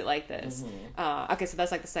 Why is it like this? Okay, so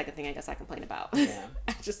that's like the second thing I guess I complain about. Yeah,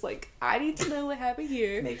 just like, I need to know what happened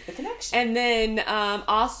here. Make the connection. And then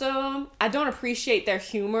also, I don't appreciate their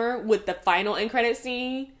humor with the final end credit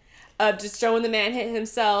scene of just showing the man hit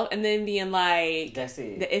himself and then being like, that's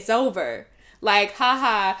it. It's over. Like,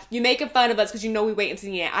 haha, you're making fun of us because you know we wait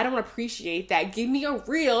until the end. I don't appreciate that. Give me a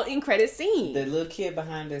real end credit scene. The little kid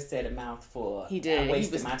behind us said a mouthful. He did. I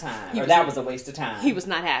wasted my time. That was a waste of time. He was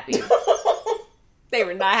not happy. They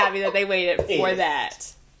were not happy that they waited for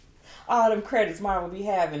that. All them credits Marvel be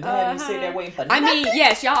having to have you sit there waiting for nothing. I mean,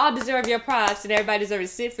 yes, y'all all deserve your props and everybody deserves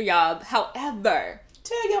to sit for y'all. However,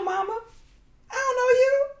 tell your mama, I don't know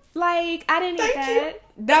you. Like, I didn't need that.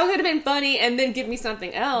 That would have been funny and then give me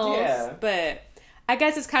something else. Yeah. But I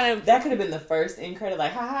guess it's kind of... That could have been the first end credit.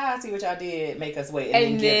 Like, ha, see what y'all did. Make us wait.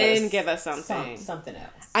 And then give us something. Something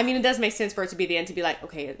else. I mean, it does make sense for it to be the end, to be like,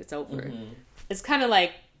 okay, it's over. Mm-hmm. It's kind of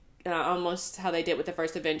like almost how they did with the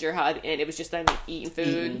first Avenger. How at the end it was just them eating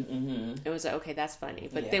food. Mm-hmm. It was like, okay, that's funny.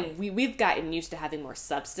 But then we've gotten used to having more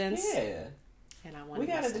substance. Yeah. And I we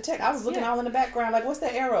gotta detect. I was looking all in the background, like, what's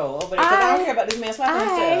that arrow over there? Because I don't care about this man slapping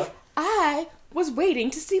himself. I was waiting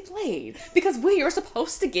to see Blade because we are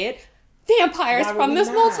supposed to get vampires from this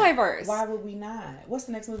multiverse. Why would we not? What's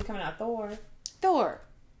the next movie coming out? Thor.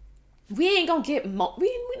 We ain't gonna get. That's not gonna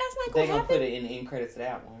happen. They're gonna put it in the end credits of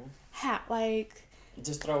that one.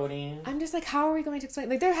 Just throw it in. I'm just like, how are we going to explain?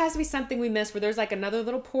 Like, there has to be something we missed where there's like another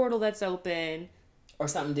little portal that's open. Or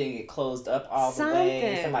something didn't get closed up all the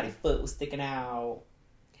way. Somebody's foot was sticking out.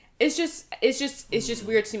 It's just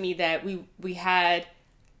weird to me that we had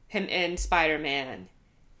him in Spider-Man.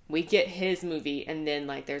 We get his movie, and then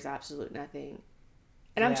like there's absolute nothing.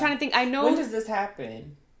 And I'm trying to think. I know, when does this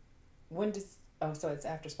happen? So it's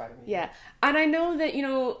after Spider-Man. Yeah, and I know that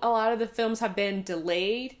a lot of the films have been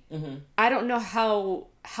delayed. Mm-hmm. I don't know how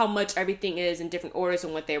much everything is in different orders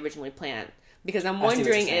and what they originally planned, because I'm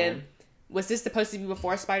wondering if. Was this supposed to be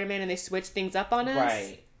before Spider-Man and they switched things up on us?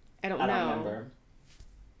 Right. I don't know. I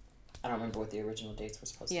don't remember what the original dates were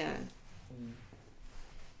supposed to be. Yeah.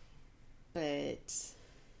 But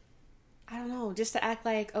I don't know. Just to act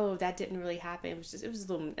like, oh, that didn't really happen. It was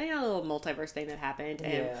a little multiverse thing that happened,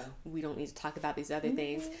 and we don't need to talk about these other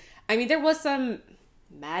things. I mean, there was some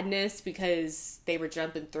madness because they were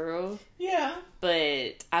jumping through. Yeah.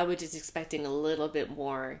 But I was just expecting a little bit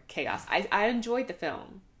more chaos. I enjoyed the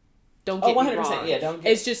film. Don't get me wrong. Yeah,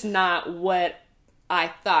 it's just not what I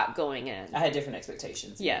thought going in. I had different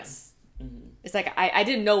expectations. Yes. Mm-hmm. It's like I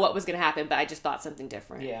didn't know what was going to happen, but I just thought something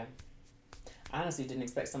different. Yeah. I honestly didn't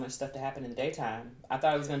expect so much stuff to happen in the daytime. I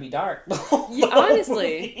thought it was going to be dark.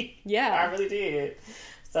 Honestly. Yeah. I really did.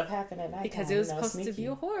 Stuff happened at night. Because it was supposed to be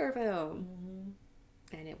a horror film.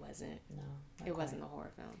 Mm-hmm. And it wasn't. No. It wasn't a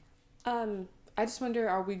horror film. I just wonder,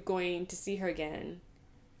 are we going to see her again?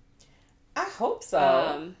 I hope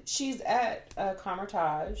so. She's at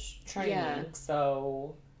Carmitage training,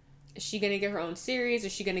 so... Is she going to get her own series?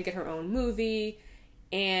 Is she going to get her own movie?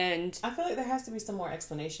 And... I feel like there has to be some more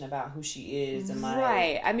explanation about who she is. And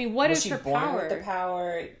right. I mean, what is her power? Was she born with the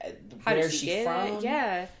power? How did she get from? It?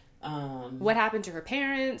 Yeah. What happened to her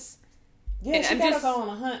parents? Yeah, and she got to go on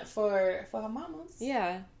a hunt for her mamas.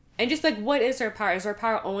 Yeah. And just like, what is her power? Is her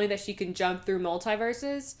power only that she can jump through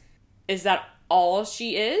multiverses? Is that all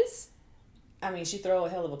she is? I mean, she throw a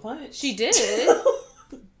hell of a punch. She did.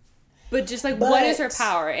 But just like, what is her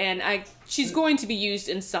power? And she's going to be used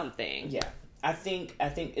in something. Yeah. I think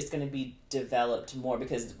it's going to be developed more,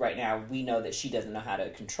 because right now we know that she doesn't know how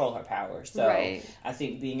to control her power. So I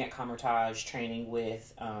think being at Carmitage training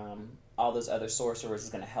with all those other sorcerers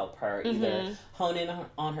is going to help her either hone in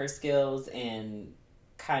on her skills and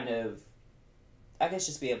kind of, I guess,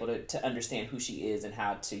 just be able to understand who she is and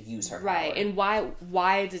how to use her power. Right, and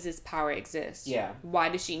why does this power exist? Yeah. Why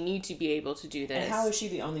does she need to be able to do this? And how is she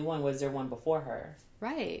the only one? Was there one before her?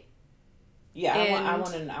 Right. Yeah, I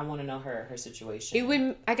want to know her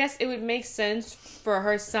situation. I guess it would make sense for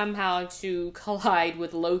her somehow to collide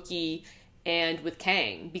with Loki and with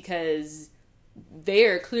Kang, because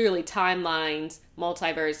they're clearly timelines,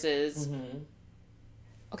 multiverses. Mm-hmm.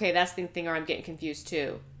 Okay, that's the thing where I'm getting confused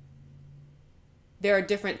too. There are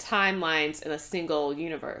different timelines in a single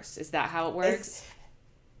universe. Is that how it works?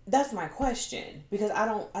 That's my question, because I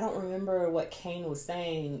don't remember what Kane was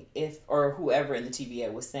saying, or whoever in the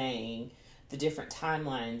TVA was saying, the different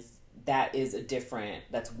timelines,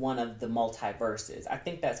 that's one of the multiverses. I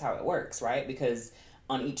think that's how it works, right? Because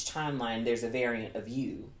on each timeline there's a variant of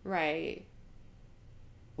you. Right.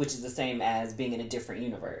 which is the same as being in a different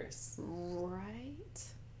universe. Right.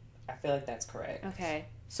 I feel like that's correct. Okay.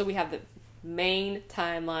 So we have the main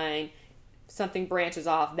timeline, something branches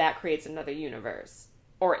off, that creates another universe.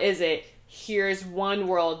 Or is it, here's one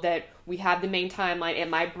world that we have the main timeline, it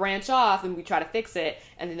might branch off and we try to fix it,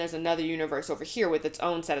 and then there's another universe over here with its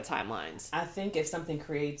own set of timelines. I think if something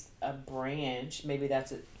creates a branch, maybe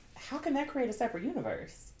that's it. How can that create a separate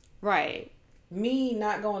universe? Right. Me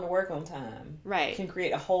not going to work on time. Right. Can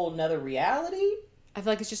create a whole nother reality? I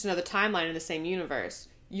feel like it's just another timeline in the same universe.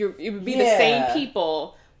 It would be the same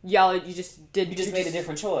people. Y'all, you just made a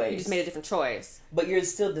different choice. You just made a different choice. But you're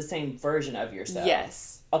still the same version of yourself.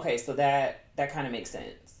 Yes. Okay, so that kind of makes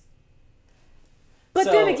sense. But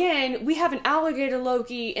then again, we have an alligator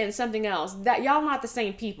Loki and something else. That y'all not the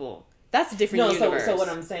same people. That's a different universe. So what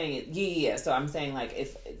I'm saying is, yeah. So I'm saying, like,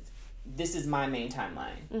 if this is my main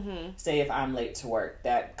timeline. Mm-hmm. Say if I'm late to work,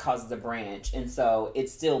 that causes a branch. And so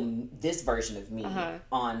it's still this version of me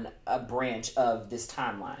on a branch of this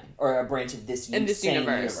timeline. Or a branch of this same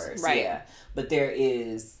universe. Right. Yeah. But there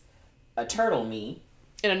is a turtle me.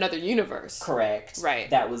 In another universe. Correct. Right.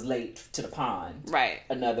 That was late to the pond. Right.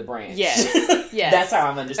 Another branch. Yes. Yes. That's how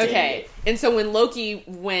I'm understanding it. And so when Loki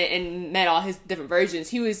went and met all his different versions,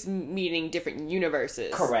 he was meeting different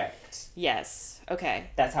universes. Correct. Yes. Okay.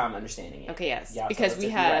 That's how I'm understanding it. Okay, yes. Y'all because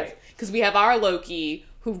we have our Loki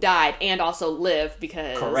who died and also lived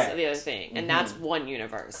because of the other thing. And that's one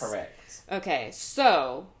universe. Correct. Okay,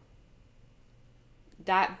 so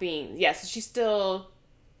that being, yes, she still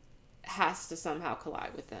has to somehow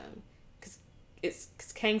collide with them. Because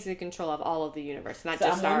Kang's in control of all of the universe, not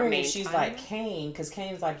just our main. If she's timeline. like Kang, because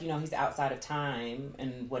Kang's like, he's outside of time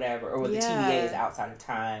and whatever, or the TVA is outside of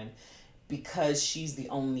time, because she's the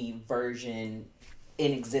only version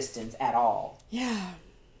in existence at all. Yeah.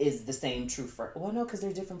 Is the same true for... Well, no, because there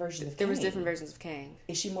are different versions of Kang. There was different versions of Kang.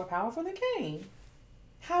 Is she more powerful than Kang?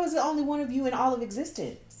 How is it only one of you in all of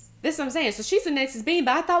existence? This is what I'm saying. So she's the Nexus being,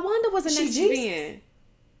 but I thought Wanda was the Nexus being.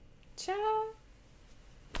 Child.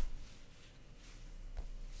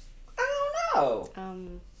 I don't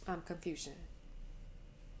know. I'm confusion.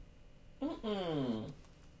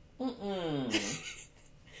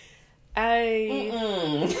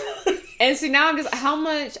 And see, now I'm just, how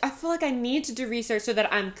much, I feel like I need to do research so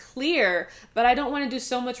that I'm clear, but I don't want to do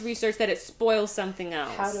so much research that it spoils something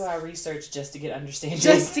else. How do I research just to get understanding?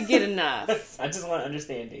 Just to get enough. I just want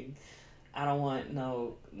understanding. I don't want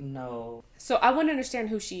no. So I want to understand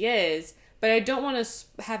who she is, but I don't want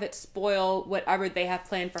to have it spoil whatever they have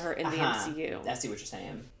planned for her in the MCU. I see what you're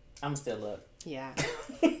saying. I'm still look. Yeah.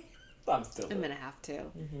 I'm going to have to.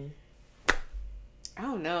 Mm-hmm. I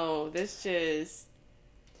don't know. This just...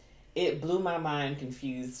 It blew my mind,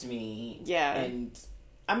 confused me. Yeah. And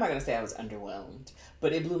I'm not going to say I was underwhelmed,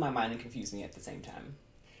 but it blew my mind and confused me at the same time.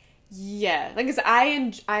 Yeah. Like, 'cause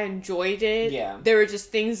I enjoyed it. Yeah. There were just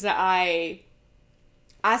things that I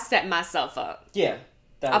set myself up. Yeah.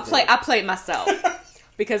 I played myself.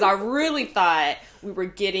 Because I really thought we were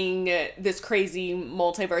getting this crazy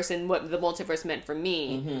multiverse and what the multiverse meant for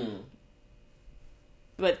me. Mm-hmm.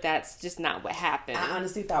 But that's just not what happened. I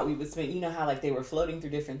honestly thought we would spend, how like they were floating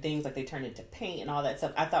through different things, like they turned into paint and all that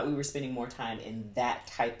stuff. I thought we were spending more time in that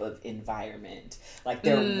type of environment. Like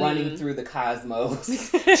they're running through the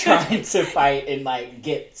cosmos, trying to fight and like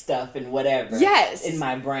get stuff and whatever. Yes. In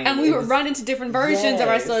my brain. And we would run into different versions of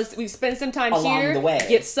ourselves. We spend some time along the way.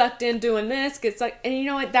 Get sucked in doing this, and you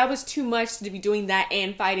know what? That was too much to be doing that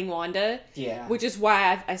and fighting Wanda. Yeah. Which is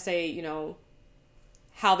why I say,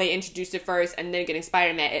 how they introduced it first and then getting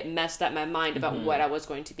Spider-Man, it messed up my mind about what I was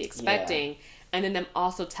going to be expecting. Yeah. And then them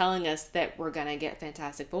also telling us that we're going to get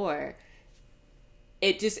Fantastic Four.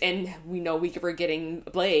 It just, and we know we were getting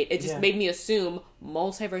Blade. It just made me assume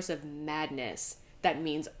Multiverse of Madness. That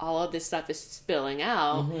means all of this stuff is spilling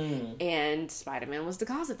out and Spider-Man was the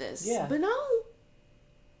cause of this. Yeah. But no.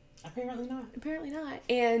 Apparently not.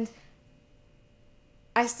 And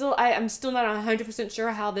I'm still not 100%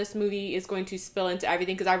 sure how this movie is going to spill into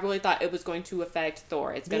everything, because I really thought it was going to affect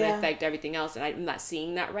Thor. It's going to affect everything else, and I'm not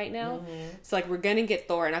seeing that right now. Mm-hmm. So, like, we're going to get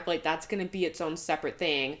Thor, and I feel like that's going to be its own separate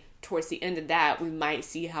thing. Towards the end of that, we might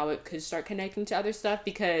see how it could start connecting to other stuff,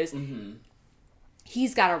 because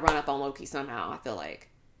he's got to run up on Loki somehow, I feel like.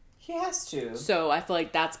 He has to. So, I feel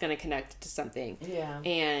like that's going to connect to something. Yeah.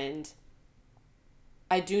 And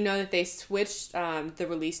I do know that they switched the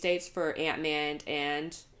release dates for Ant-Man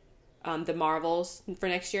and the Marvels for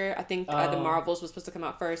next year. I think the Marvels was supposed to come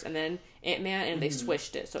out first and then Ant-Man, and they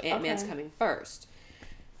switched it. So Ant-Man's coming first.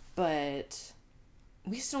 But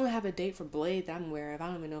we still don't have a date for Blade that I'm aware of. I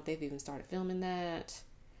don't even know if they've even started filming that.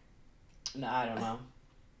 No, I don't know.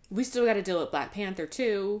 We still got to deal with Black Panther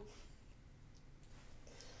too.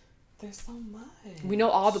 There's so much. We know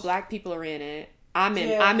all the black people are in it. I'm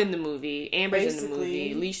in the movie. Amber's in the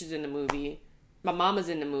movie. Alicia's in the movie. My mama's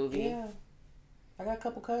in the movie. Yeah. I got a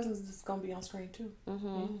couple cousins that's gonna be on screen too.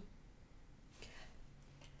 Mm-hmm.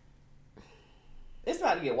 It's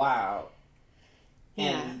about to get wild.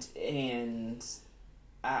 Yeah. And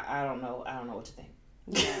I don't know what to think.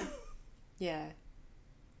 Yeah. Yeah.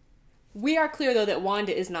 We are clear though that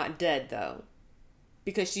Wanda is not dead though.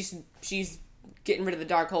 Because she's getting rid of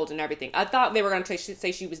the Darkholds and everything. I thought they were going to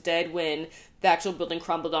say she was dead when the actual building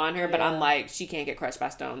crumbled on her, but I'm like, she can't get crushed by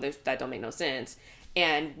stone. That don't make no sense.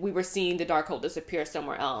 And we were seeing the Darkhold disappear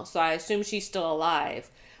somewhere else. So I assume she's still alive.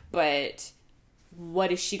 But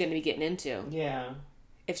what is she going to be getting into? Yeah.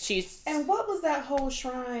 If she's... And what was that whole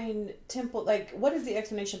shrine temple? Like, what is the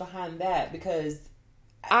explanation behind that? Because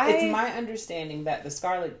it's my understanding that the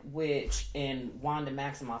Scarlet Witch and Wanda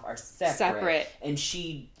Maximoff are separate. And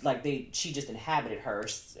she just inhabited her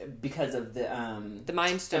because of the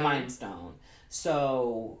Mind Stone. The Mind Stone.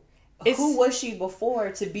 So who was she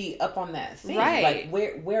before to be up on that thing? Right.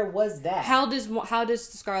 Like where was that? How does the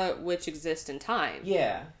Scarlet Witch exist in time?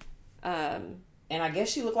 Yeah. And I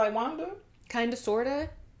guess she looked like Wanda? Kinda, sorta.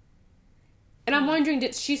 And I'm wondering,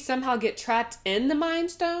 did she somehow get trapped in the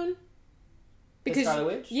Mind Stone? Because, the Scarlet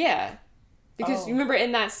Witch? Yeah. Because you remember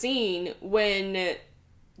in that scene when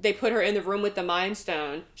they put her in the room with the Mind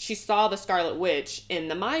Stone, she saw the Scarlet Witch in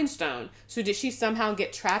the Mind Stone. So did she somehow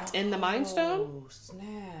get trapped in the Mind Stone? Oh,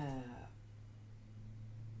 snap.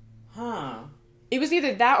 Huh. It was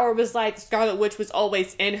either that or it was like the Scarlet Witch was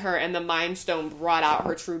always in her and the Mind Stone brought out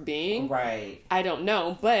her true being. Right. I don't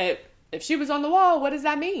know. But if she was on the wall, what does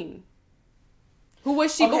that mean? Who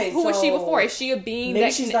was she? Who was she before? Is she a being?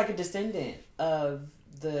 Maybe she's like a descendant of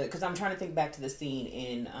the. Because I'm trying to think back to the scene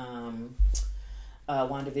in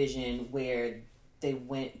WandaVision where they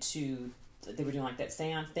went to. They were doing like that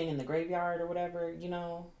seance thing in the graveyard or whatever. You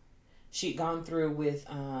know, she'd gone through with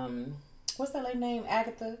what's that lady's name?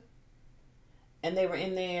 Agatha. And they were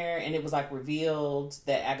in there, and it was like revealed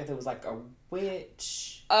that Agatha was like a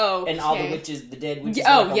witch. Oh, and all the witches, the dead witches.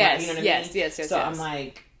 Oh, like yes, you know what yes, I mean? yes. So I'm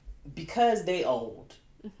like, because they old,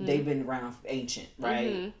 they've been around ancient,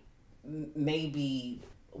 right? Maybe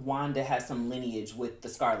Wanda has some lineage with the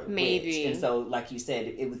Scarlet Witch, and so, like you said,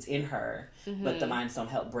 it was in her, but the Mind Stone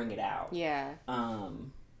helped bring it out. Yeah.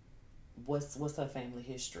 What's her family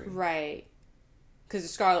history? Right. Because the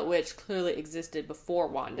Scarlet Witch clearly existed before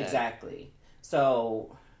Wanda. Exactly.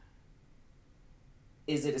 So,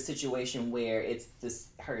 is it a situation where it's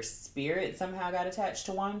her spirit somehow got attached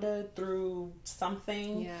to Wanda through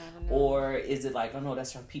something? Yeah, I don't know. Or is it like, oh no,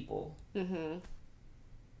 that's her people? I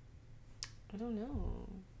don't know.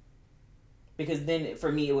 Because then,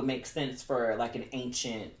 for me, it would make sense for like an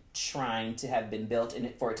ancient shrine to have been built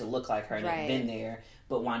and for it to look like her and have been there,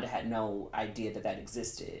 but Wanda had no idea that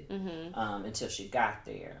existed until she got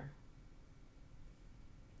there.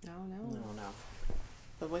 I don't know.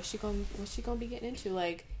 But what's she gonna be getting into?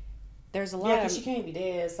 Like, there's a lot. Yeah, because she can't be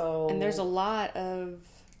dead. So, and there's a lot of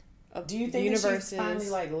do you think that she's finally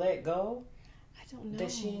like let go? I don't know.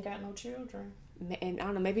 That she ain't got no children. And I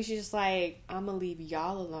don't know. Maybe she's just like, I'm gonna leave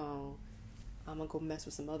y'all alone. I'm gonna go mess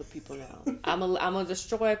with some other people now. I'm gonna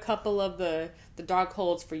destroy a couple of the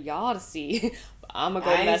Darkholds for y'all to see. I'm gonna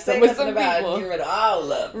go mess up with some people. Get rid of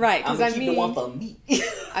all of them. Right? Because keep the one for me.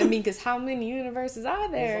 I mean, because how many universes are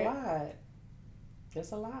there?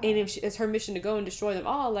 There's a lot. And if it's her mission to go and destroy them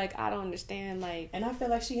all, like, I don't understand, like... And I feel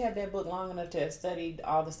like she had that book long enough to have studied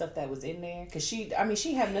all the stuff that was in there. Because she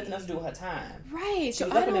had nothing else to do with her time. Right. She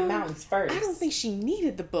was up in the mountains first. I don't think she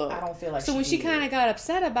needed the book. I don't feel like so when she kind of got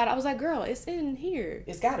upset about it, I was like, girl, it's in here.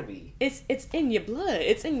 It's got to be. It's in your blood.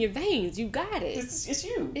 It's in your veins. You got it. It's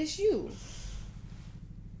you. It's you.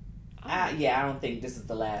 I don't think this is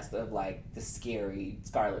the last of, like, the scary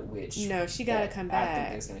Scarlet Witch. No, she got to come back. I think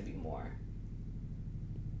there's going to be more.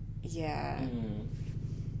 Yeah.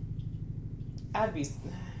 I'd be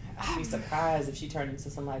surprised if she turned into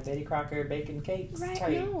some like Betty Crocker baking cakes. Right?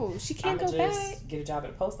 Type. No, she can't go back. Get a job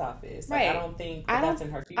at the post office. Right. Like, I don't think that's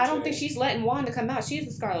in her future. I don't think she's letting Wanda come out. She's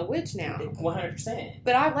the Scarlet Witch now. 100%.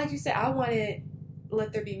 But like you said, I wanted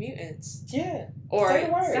Let There Be Mutants. Yeah. Or say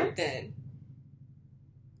the words. something.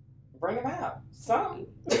 Bring them out. Something.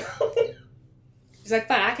 She's like,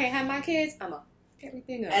 fine. I can't have my kids. I'm a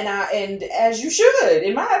everything up. And as you should,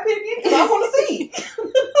 in my opinion, because I want to see.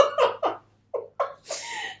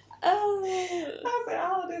 I said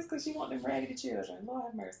all of this because she want them raggedy children. Lord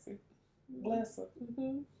have mercy. Bless her.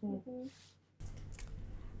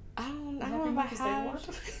 I don't know about how.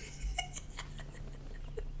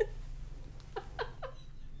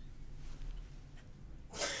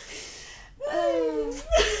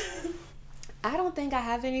 I don't think I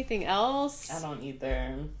have anything else. I don't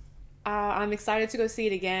either. I'm excited to go see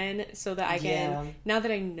it again so that I can, now that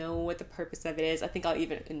I know what the purpose of it is, I think I'll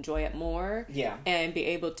even enjoy it more. Yeah. And be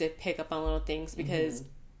able to pick up on little things because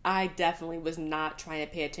I definitely was not trying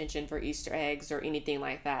to pay attention for Easter eggs or anything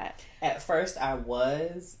like that. At first I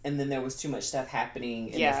was, and then there was too much stuff happening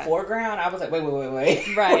in the foreground. I was like,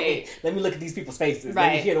 wait. Right. Let me look at these people's faces. Right.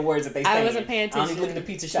 Let me hear the words that they say. I wasn't paying attention. I don't need to look at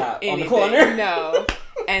the pizza shop on the corner. No.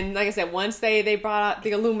 And like I said, once they brought out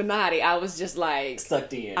the Illuminati, I was just like...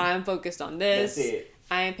 sucked in. I'm focused on this. That's it.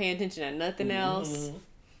 I ain't paying attention to nothing else.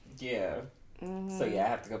 Yeah. So yeah, I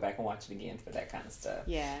have to go back and watch it again for that kind of stuff.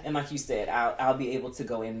 Yeah. And like you said, I'll be able to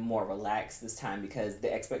go in more relaxed this time because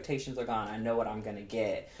the expectations are gone. I know what I'm gonna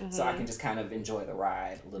get, so I can just kind of enjoy the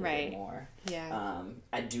ride a little bit more. Yeah.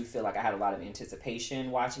 I do feel like I had a lot of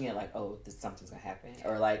anticipation watching it, like, oh, something's gonna happen,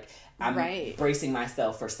 or like I'm bracing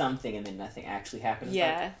myself for something and then nothing actually happens.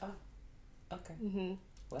 Yeah. Like, oh, okay.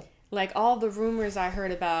 What? Like all the rumors I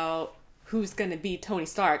heard about who's gonna be Tony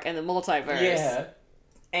Stark and the multiverse. Yeah.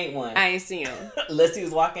 Ain't one. I ain't seen him. Unless he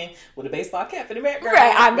was walking with a baseball cap in the background.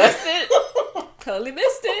 Right, I missed it. Totally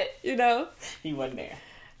missed it, you know. He wasn't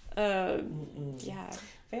there. Yeah.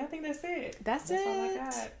 But I think that's it. That's all I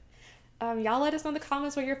got. Y'all let us know in the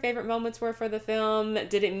comments what your favorite moments were for the film.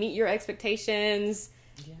 Did it meet your expectations?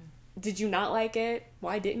 Yeah. Did you not like it?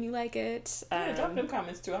 Why didn't you like it? Yeah, drop them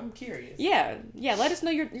comments too. I'm curious. Yeah. Let us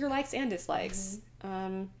know your likes and dislikes.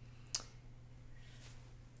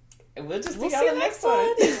 We'll just see y'all in the next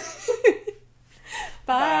one.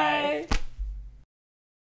 Bye.